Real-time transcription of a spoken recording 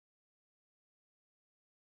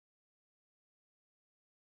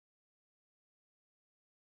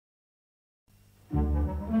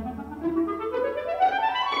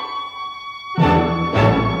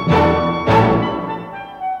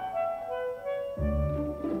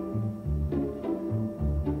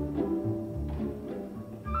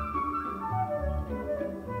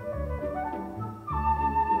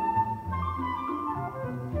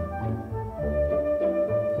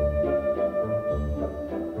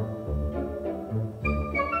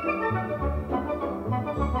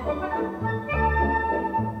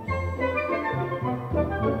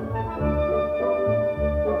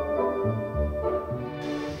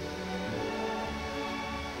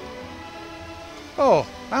Oh,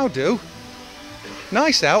 how do?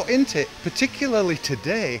 Nice out, isn't it? Particularly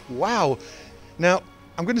today. Wow. Now,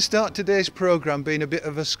 I'm going to start today's programme being a bit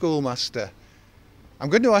of a schoolmaster. I'm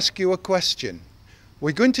going to ask you a question.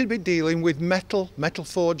 We're going to be dealing with metal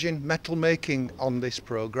forging, metal making on this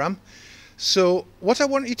programme. So what I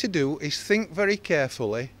want you to do is think very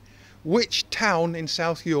carefully which town in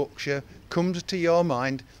South Yorkshire comes to your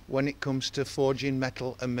mind when it comes to forging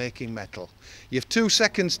metal and making metal. You have 2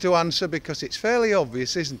 seconds to answer because it's fairly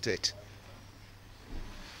obvious, isn't it?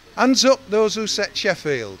 Hands up those who said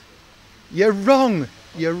Sheffield. You're wrong,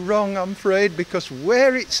 I'm afraid, because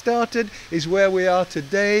where it started is where we are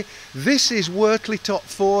today. This is Wortley Top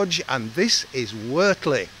Forge and this is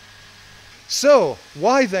Wortley. So,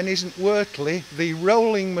 why then isn't Wortley the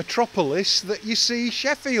rolling metropolis that you see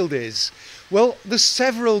Sheffield is? Well, there's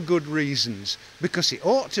several good reasons, because it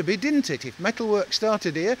ought to be, didn't it? If metalwork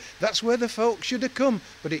started here, that's where the folk should have come,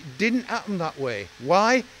 but it didn't happen that way.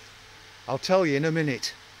 Why? I'll tell you in a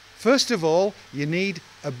minute. First of all, you need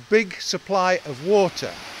a big supply of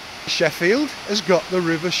water. Sheffield has got the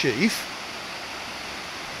River Sheaf.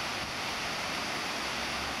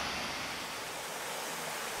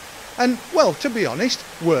 And, well, to be honest,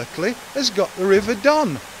 Wortley has got the River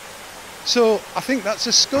Don. So I think that's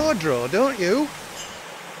a score draw, don't you?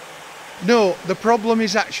 No, the problem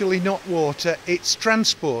is actually not water, it's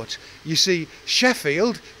transport. You see,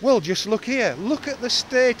 Sheffield, well, just look here. Look at the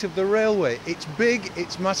state of the railway. It's big,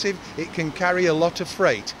 it's massive, it can carry a lot of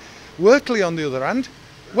freight. Wortley, on the other hand,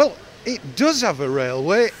 well, it does have a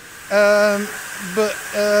railway, and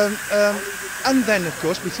then, of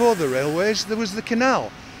course, before the railways, there was the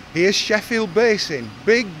canal. Here's Sheffield Basin,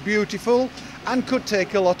 big, beautiful, and could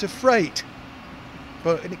take a lot of freight.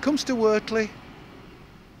 But when it comes to Wortley,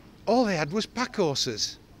 all they had was pack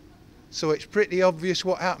horses. So it's pretty obvious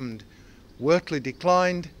what happened. Wortley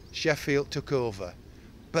declined, Sheffield took over.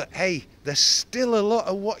 But hey, there's still a lot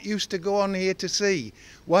of what used to go on here to see.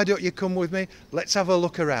 Why don't you come with me? Let's have a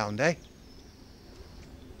look around, eh?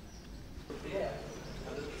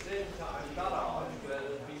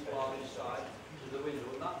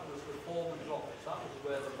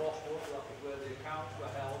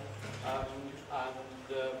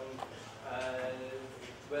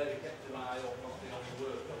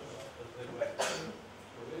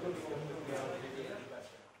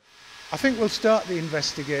 I think we'll start the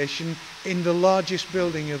investigation in the largest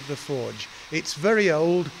building of the forge. It's very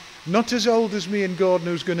old, not as old as me and Gordon,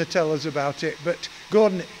 who's going to tell us about it, but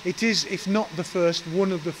Gordon, it is, if not the first,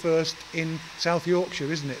 one of the first in South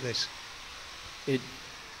Yorkshire, isn't it, this?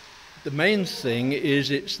 The main thing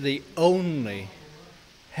is it's the only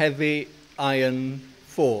heavy iron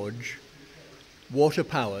forge,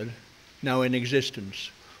 water-powered, now in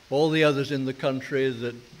existence. All the others in the country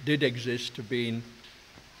that did exist have been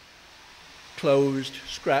closed,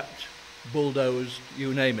 scrapped, bulldozed,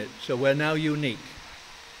 you name it. So we're now unique.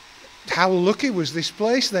 How lucky was this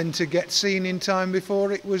place then to get seen in time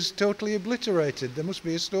before it was totally obliterated? There must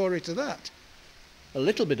be a story to that. A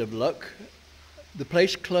little bit of luck. The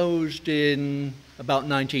place closed in about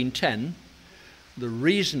 1910. The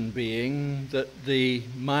reason being that the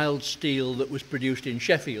mild steel that was produced in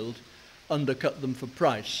Sheffield undercut them for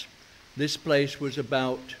price. This place was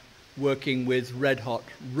about working with red-hot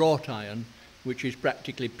wrought iron, which is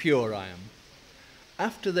practically pure iron.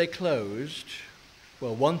 After they closed,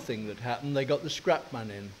 well, one thing that happened, they got the scrap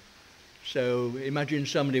man in. So imagine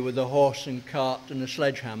somebody with a horse and cart and a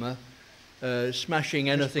sledgehammer smashing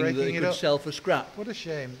anything that they could sell for scrap. What a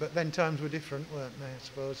shame, but then times were different, weren't they, I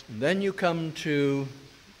suppose? And then you come to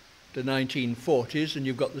the 1940s and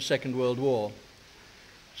you've got the Second World War.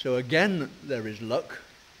 So again, there is luck,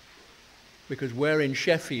 because where in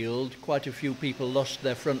Sheffield quite a few people lost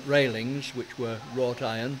their front railings, which were wrought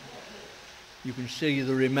iron. You can see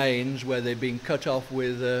the remains where they've been cut off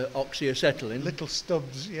with oxyacetylene. Little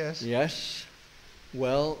stubs, yes. Yes.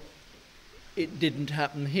 Well, it didn't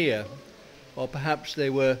happen here. Or perhaps they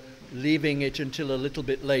were leaving it until a little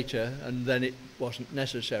bit later and then it wasn't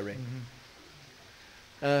necessary.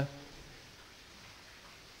 Mm-hmm.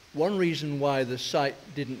 One reason why the site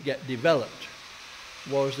didn't get developed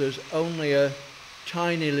was there's only a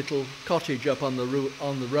tiny little cottage up on the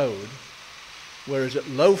road, whereas at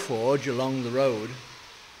Low Forge along the road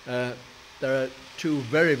there are 2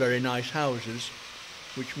 very, very nice houses,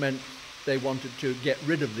 which meant they wanted to get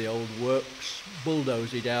rid of the old works,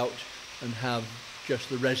 bulldoze it out and have just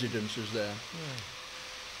the residences there. Yeah.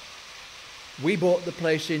 We bought the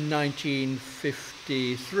place in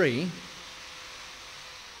 1953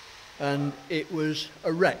 and it was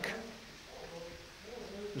a wreck.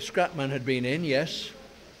 The scrapman had been in, yes.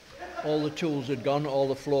 All the tools had gone, all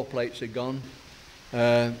the floor plates had gone.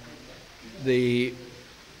 The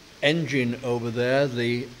engine over there,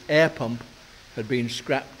 the air pump, had been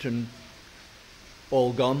scrapped and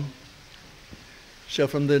all gone. So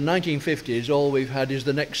from the 1950s, all we've had is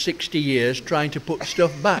the next 60 years trying to put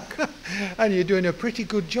stuff back. And you're doing a pretty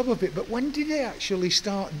good job of it, but when did they actually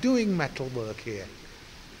start doing metal work here?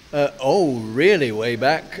 Oh, really, way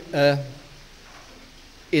back.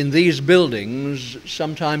 In these buildings,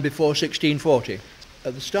 sometime before 1640.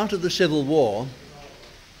 At the start of the Civil War,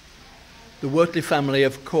 the Wortley family,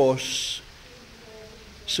 of course,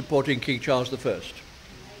 supporting King Charles I.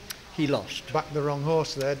 He lost. Backed the wrong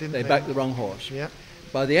horse there, didn't they? They backed the wrong horse. Yeah.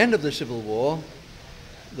 By the end of the Civil War,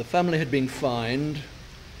 the family had been fined,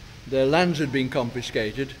 their lands had been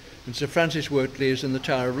confiscated, and Sir Francis Wortley is in the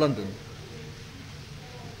Tower of London.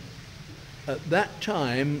 At that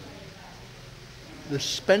time, the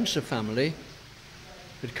Spencer family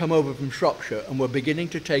had come over from Shropshire and were beginning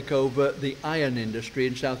to take over the iron industry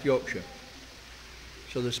in South Yorkshire.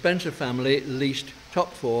 So the Spencer family leased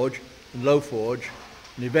Top Forge and Low Forge,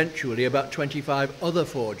 and eventually about 25 other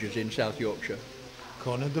forges in South Yorkshire.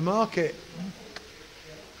 Cornered the market.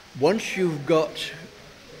 Once you've got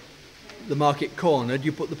the market cornered,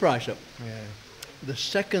 you put the price up. Yeah. The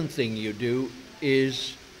second thing you do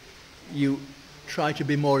is you try to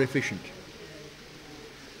be more efficient.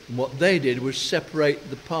 And what they did was separate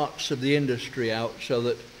the parts of the industry out so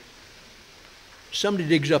that somebody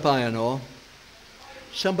digs up iron ore,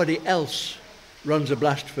 somebody else runs a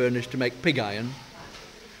blast furnace to make pig iron,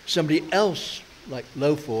 somebody else, like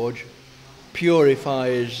Low Forge,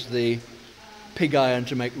 purifies the pig iron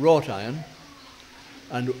to make wrought iron,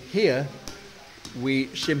 and here we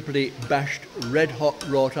simply bashed red hot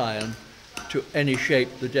wrought iron to any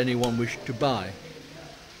shape that anyone wished to buy.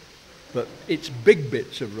 But it's big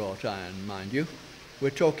bits of wrought iron, mind you. We're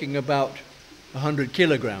talking about 100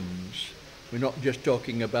 kilograms. We're not just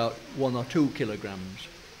talking about 1 or 2 kilograms.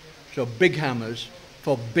 So big hammers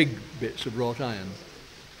for big bits of wrought iron.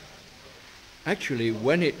 Actually,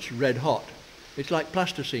 when it's red hot, it's like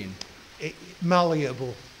plasticine.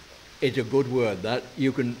 Malleable. It's a good word, that.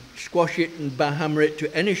 You can squash it and hammer it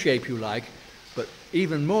to any shape you like, but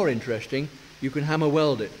even more interesting, you can hammer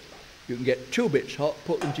weld it. You can get 2 bits hot,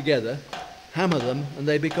 put them together, hammer them, and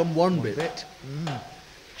they become one bit.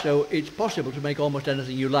 So it's possible to make almost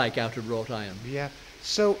anything you like out of wrought iron. Yeah.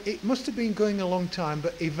 So it must have been going a long time,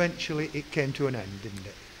 but eventually it came to an end, didn't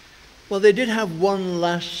it? Well, they did have one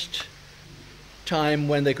last time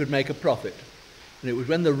when they could make a profit. And it was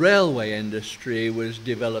when the railway industry was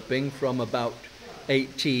developing from about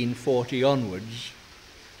 1840 onwards,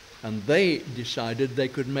 and they decided they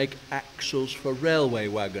could make axles for railway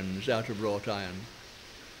wagons out of wrought iron.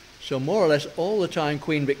 So more or less all the time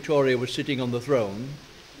Queen Victoria was sitting on the throne,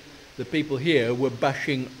 the people here were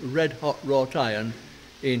bashing red hot wrought iron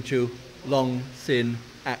into long, thin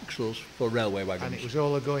axles for railway wagons. And it was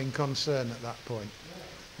all a going concern at that point.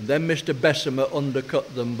 And then Mr. Bessemer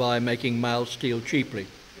undercut them by making mild steel cheaply.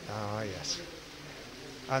 Ah, yes.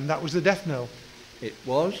 And that was the death knell. It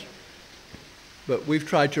was. But we've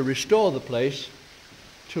tried to restore the place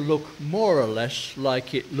to look more or less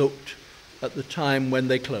like it looked at the time when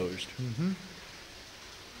they closed.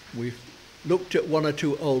 We've looked at 1 or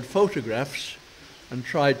 2 old photographs and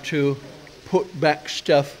tried to put back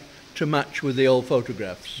stuff to match with the old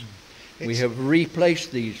photographs. We have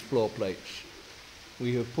replaced these floor plates.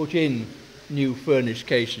 We have put in new furnace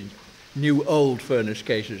cases, new old furnace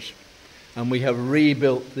cases, and we have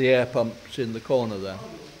rebuilt the air pumps in the corner there.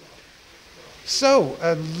 So,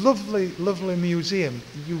 a lovely, lovely museum.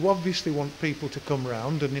 You obviously want people to come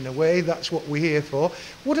round, and in a way that's what we're here for.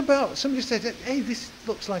 What about, somebody said, hey, this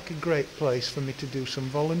looks like a great place for me to do some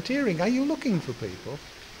volunteering. Are you looking for people?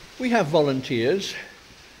 We have volunteers.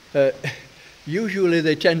 Usually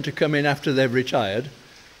they tend to come in after they've retired.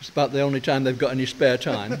 It's about the only time they've got any spare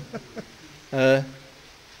time. They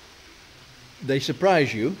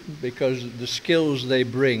surprise you because the skills they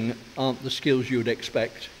bring aren't the skills you'd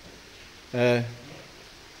expect.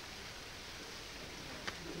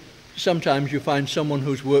 Sometimes you find someone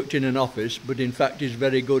who's worked in an office but in fact is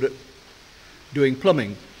very good at doing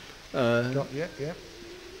plumbing.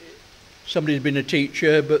 Somebody's been a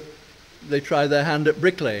teacher but they try their hand at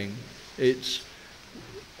bricklaying. It's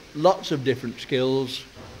lots of different skills,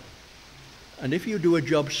 and if you do a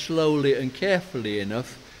job slowly and carefully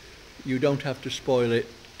enough, you don't have to spoil it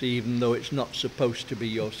even though it's not supposed to be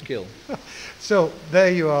your skill. So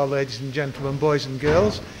there you are, ladies and gentlemen, boys and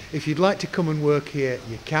girls. If you'd like to come and work here,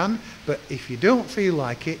 you can, but if you don't feel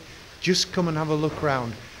like it, just come and have a look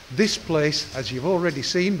round. This place, as you've already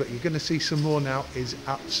seen, but you're going to see some more now, is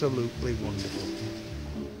absolutely wonderful.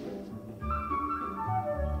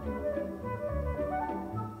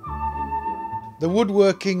 The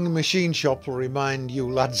woodworking machine shop will remind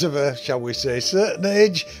you lads of a, shall we say, certain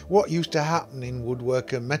age, what used to happen in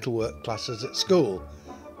woodwork and metalwork classes at school.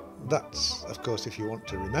 That's, of course, if you want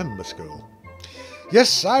to remember school.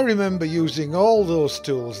 Yes, I remember using all those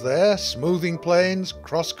tools there, smoothing planes,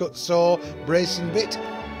 crosscut saw, bracing bit.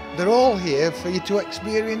 They're all here for you to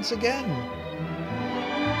experience again.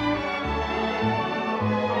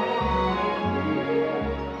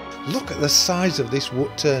 Look at the size of this wood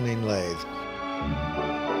turning lathe.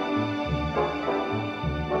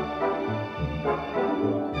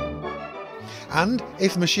 And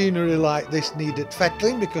if machinery like this needed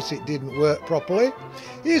fettling because it didn't work properly,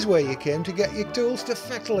 here's where you came to get your tools to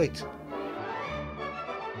fettle it.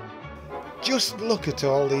 Just look at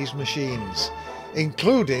all these machines,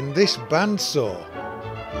 including this bandsaw.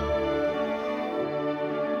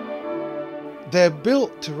 They're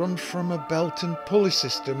built to run from a belt and pulley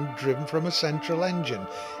system driven from a central engine.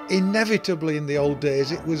 Inevitably in the old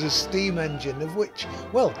days it was a steam engine, of which,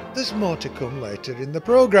 well, there's more to come later in the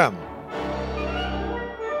programme.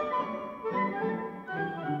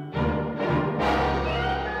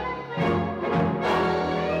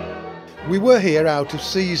 We were here out of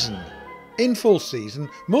season. In full season,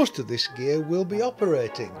 most of this gear will be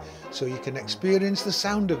operating, so you can experience the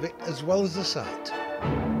sound of it as well as the sight.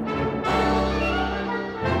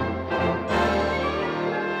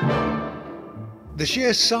 The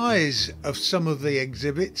sheer size of some of the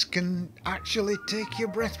exhibits can actually take your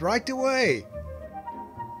breath right away.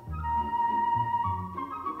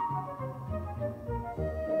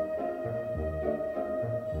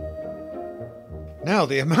 Now,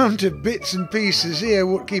 the amount of bits and pieces here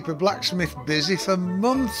would keep a blacksmith busy for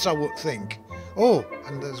months, I would think. Oh,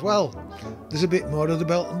 and as well, there's a bit more of the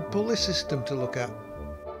belt and pulley system to look at.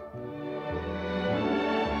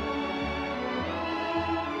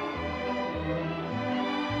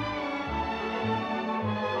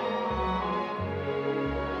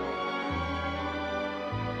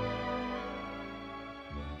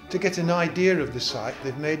 To get an idea of the site,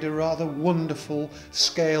 they've made a rather wonderful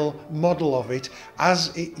scale model of it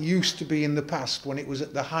as it used to be in the past when it was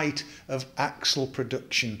at the height of axle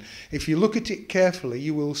production. If you look at it carefully,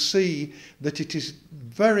 you will see that it is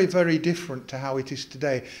very, very different to how it is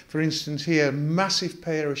today. For instance, here, massive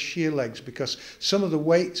pair of shear legs, because some of the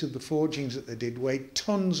weights of the forgings that they did weighed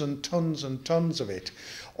tons and tons and tons of it.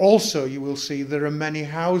 Also, you will see there are many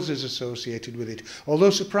houses associated with it, although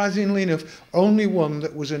surprisingly enough, only one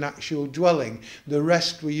that was an actual dwelling. The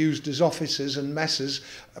rest were used as offices and messes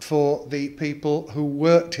for the people who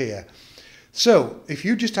worked here. So, if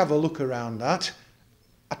you just have a look around that,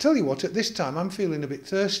 I tell you what, at this time I'm feeling a bit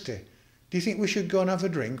thirsty. Do you think we should go and have a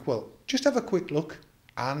drink? Well, just have a quick look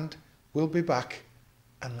and we'll be back,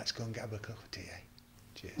 and let's go and get a cup of tea.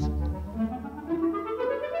 Cheers.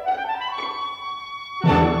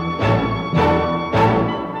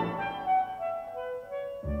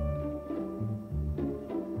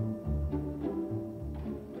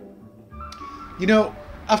 You know,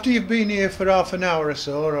 after you've been here for half an hour or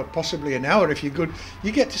so, or possibly an hour if you're good,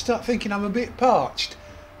 you get to start thinking, I'm a bit parched.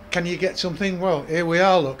 Can you get something? Well, here we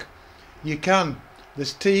are, look. You can.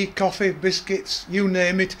 There's tea, coffee, biscuits, you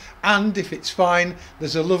name it, and if it's fine,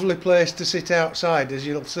 there's a lovely place to sit outside, as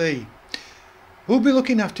you'll see. Who'll be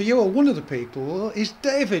looking after you? Well, one of the people is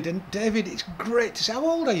David, and David, it's great to see. How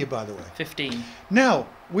old are you, by the way? 15. Now,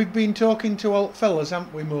 we've been talking to old fellas,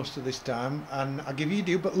 haven't we, most of this time, and I give you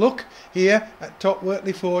due, but look, here at Top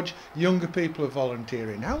Wortley Forge, younger people are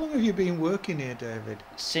volunteering. How long have you been working here, David?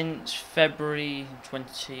 Since February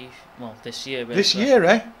this year. Basically. This year,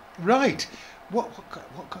 eh? Right. What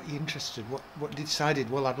got you interested? What decided,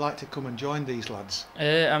 well, I'd like to come and join these lads?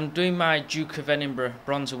 I'm doing my Duke of Edinburgh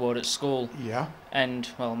Bronze Award at school. Yeah. And,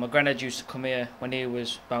 well, my granddad used to come here when he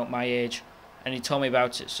was about my age, and he told me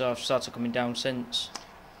about it, so I've started coming down since.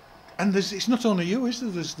 And it's not only you, is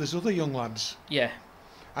there? There's other young lads. Yeah.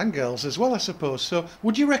 And girls as well, I suppose. So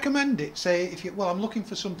would you recommend it? Say, if you, well, I'm looking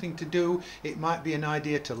for something to do, it might be an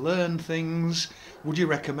idea to learn things. Would you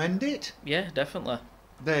recommend it? Yeah, definitely.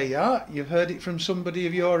 There you are. You've heard it from somebody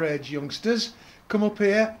of your age, youngsters. Come up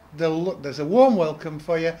here. There's a warm welcome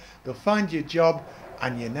for you. They'll find you a job,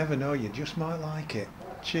 and you never know, you just might like it.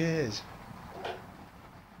 Cheers.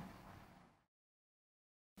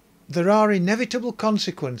 There are inevitable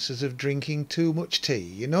consequences of drinking too much tea.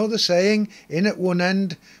 You know the saying, in at one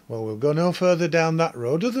end? Well, we'll go no further down that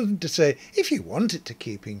road other than to say, if you want it to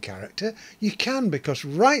keep in character, you can, because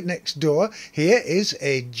right next door here is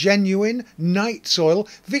a genuine night soil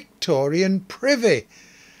Victorian privy.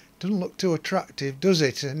 Doesn't look too attractive, does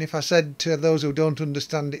it? And if I said to those who don't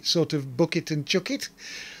understand it, sort of buck it and chuck it,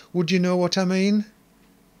 would you know what I mean?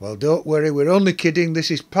 Well, don't worry, we're only kidding. This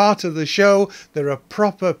is part of the show. There are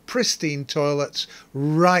proper, pristine toilets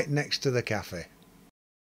right next to the cafe.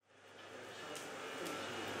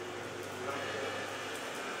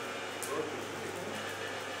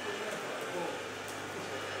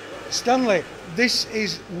 Stanley, this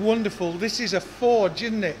is wonderful. This is a forge,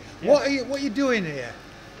 isn't it? Yeah. What are you doing here?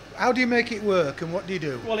 How do you make it work, and what do you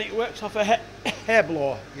do? Well, it works off a hair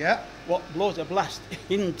blower. Yeah, What blows a blast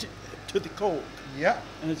into the coke. yeah.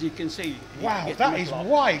 And as you can see, Wow, it that is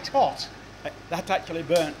white hot. That actually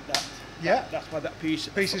burnt. Yeah. That's why that piece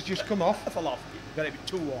Pieces just come off. fell off. Got it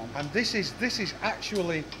too warm. And this is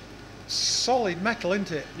actually solid metal,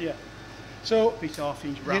 isn't it? Yeah. So Piece of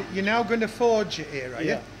half-inch brown. you're now going to forge it here, are you?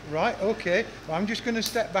 Yeah. Right, okay. Well, I'm just going to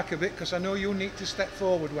step back a bit because I know you'll need to step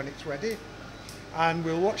forward when it's ready. And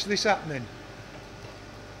we'll watch this happening.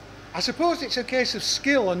 I suppose it's a case of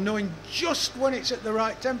skill and knowing just when it's at the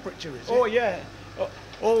right temperature, is it? Oh yeah.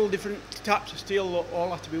 All different types of steel all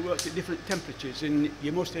have to be worked at different temperatures, and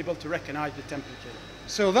you must be able to recognise the temperature.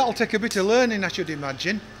 So that'll take a bit of learning, I should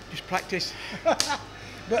imagine. Just practice.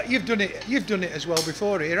 But you've done it as well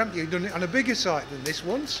before here, haven't you? You've done it on a bigger site than this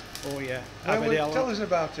once. Oh yeah. Tell us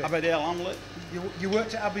about it. Aberdale Hamlet. You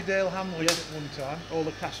worked at Aberdale Hamlet Yeah. at one time. All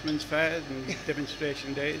the craftsmen's fairs and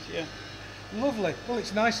demonstration days. Yeah. Lovely. Well,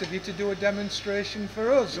 it's nice of you to do a demonstration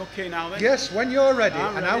for us. You okay now then? Yes, when you're ready,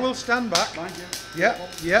 I'm and I ready. will stand back. Mind you. Yeah,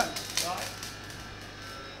 yeah. Right.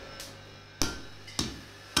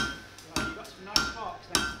 Right, you got some nice sparks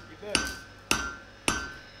then. You burn.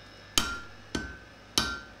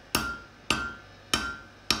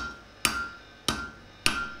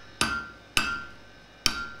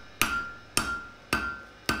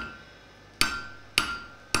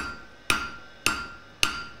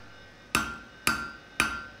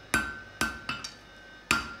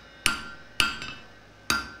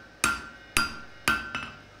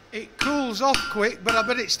 It cools off quick, but I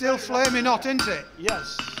bet it's still flaming hot, isn't it?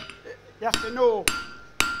 Yes. You have to know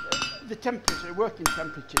the temperature, working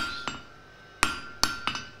temperatures.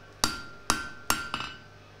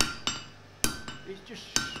 It's just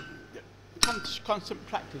constant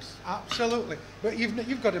practice. Absolutely. But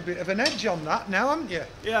you've got a bit of an edge on that now, haven't you?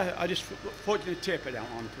 Yeah, I just fortunately taper down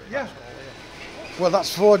onto it. Yeah. That's all, yeah. Well,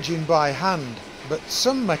 that's forging by hand, but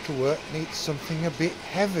some metalwork needs something a bit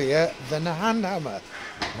heavier than a hand hammer.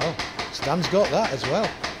 Well, Stan's got that as well.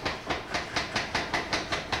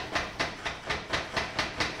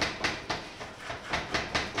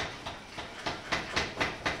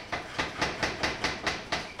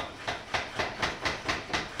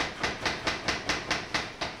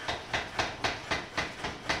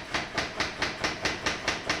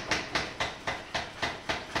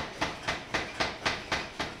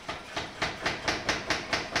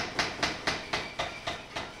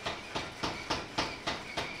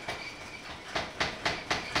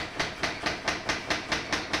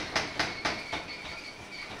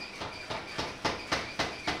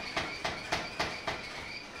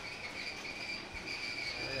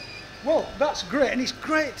 Well, that's great, and it's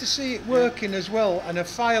great to see it working as well, and a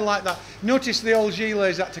fire like that. Notice the old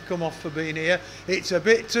gilets had to come off for being here. It's a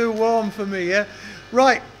bit too warm for me here.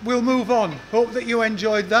 Right, we'll move on. Hope that you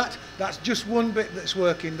enjoyed that. That's just one bit that's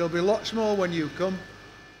working. There'll be lots more when you come.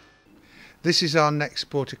 This is our next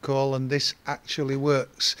protocol, and this actually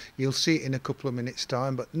works. You'll see it in a couple of minutes'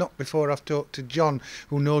 time, but not before I've talked to John,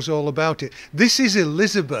 who knows all about it. This is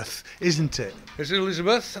Elizabeth, isn't it? This is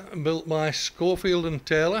Elizabeth, built by Schofield and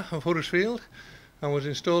Taylor of Huddersfield, and was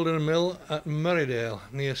installed in a mill at Merrydale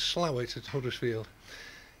near Slowett at Huddersfield.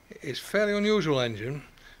 It's a fairly unusual engine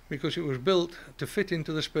because it was built to fit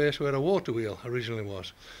into the space where a water wheel originally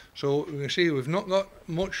was. So you can see we've not got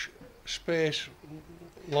much space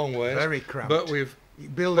long ways, Very cramped. but we've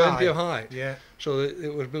Build plenty high. of height. Yeah. So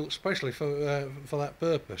it was built specially for that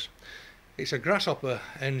purpose. It's a grasshopper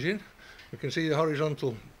engine. We can see the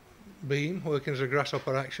horizontal beam working as a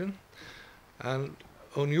grasshopper action, and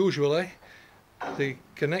unusually the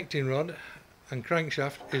connecting rod and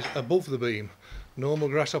crankshaft is above the beam. Normal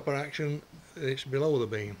grasshopper action, it's below the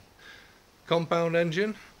beam. Compound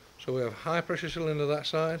engine, so we have high pressure cylinder that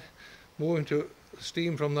side, moving to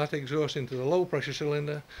steam from that exhaust into the low pressure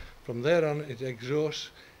cylinder. From there on it exhausts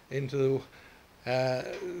into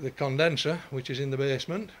the condenser, which is in the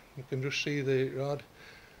basement. You can just see the rod.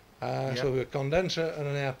 So we have a condenser and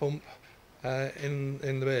an air pump in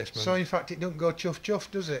the basement. So in fact it don't go chuff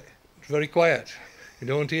chuff, does it? It's very quiet. You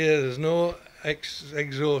don't hear, there's no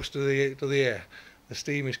exhaust to the air. The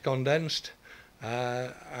steam is condensed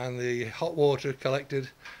and the hot water collected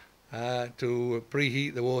to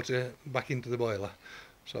preheat the water back into the boiler.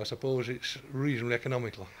 So I suppose it's reasonably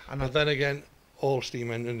economical. But then again, all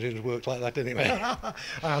steam engines work like that anyway.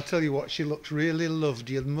 I'll tell you what, she looks really loved.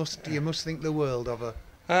 You must think the world of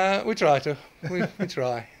her. We try to. We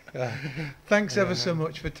try. Thanks ever so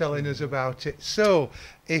much for telling us about it. So,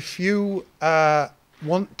 if you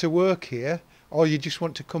want to work here, or you just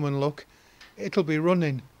want to come and look, it'll be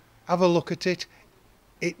running. Have a look at it.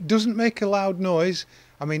 It doesn't make a loud noise.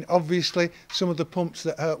 I mean, obviously, some of the pumps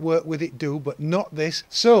that work with it do, but not this.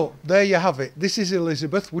 So, there you have it. This is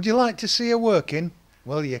Elizabeth. Would you like to see her working?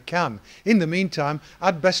 Well, you can. In the meantime,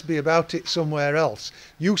 I'd best be about it somewhere else.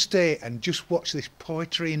 You stay and just watch this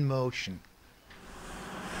poetry in motion.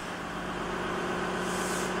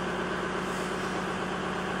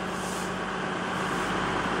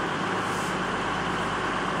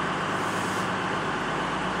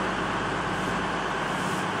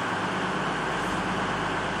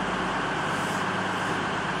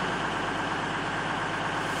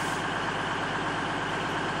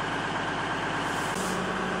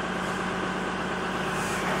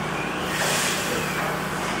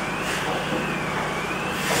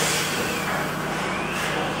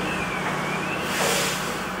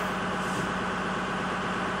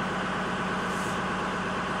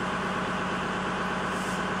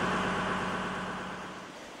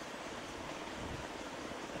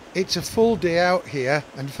 It's a full day out here,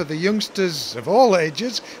 and for the youngsters of all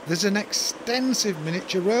ages, there's an extensive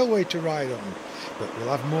miniature railway to ride on. But we'll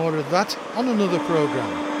have more of that on another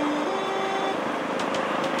programme.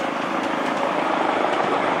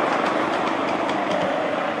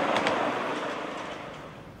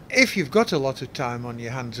 If you've got a lot of time on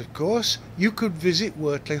your hands, of course, you could visit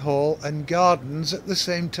Wortley Hall and Gardens at the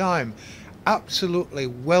same time. Absolutely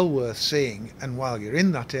well worth seeing, and while you're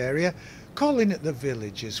in that area, call in at the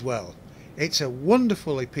village as well. It's a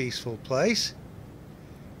wonderfully peaceful place.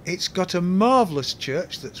 It's got a marvellous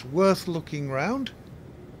church that's worth looking round.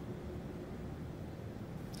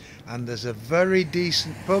 And there's a very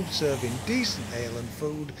decent pub serving decent ale and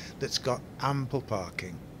food that's got ample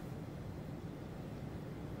parking.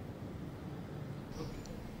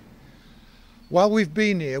 While we've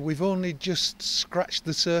been here, we've only just scratched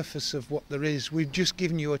the surface of what there is. We've just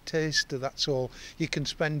given you a taster, that's all. You can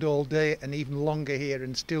spend all day and even longer here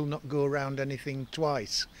and still not go around anything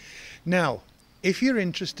twice. Now, if you're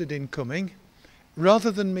interested in coming, rather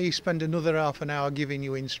than me spend another half an hour giving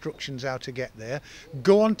you instructions how to get there,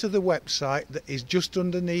 go onto the website that is just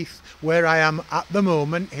underneath where I am at the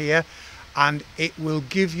moment here, and it will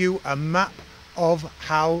give you a map of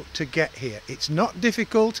how to get here. It's not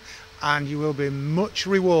difficult, and you will be much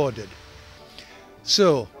rewarded.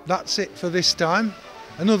 So that's it for this time.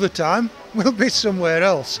 Another time we'll be somewhere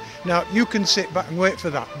else. Now you can sit back and wait for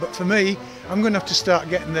that, but for me, I'm going to have to start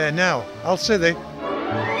getting there now. I'll see you.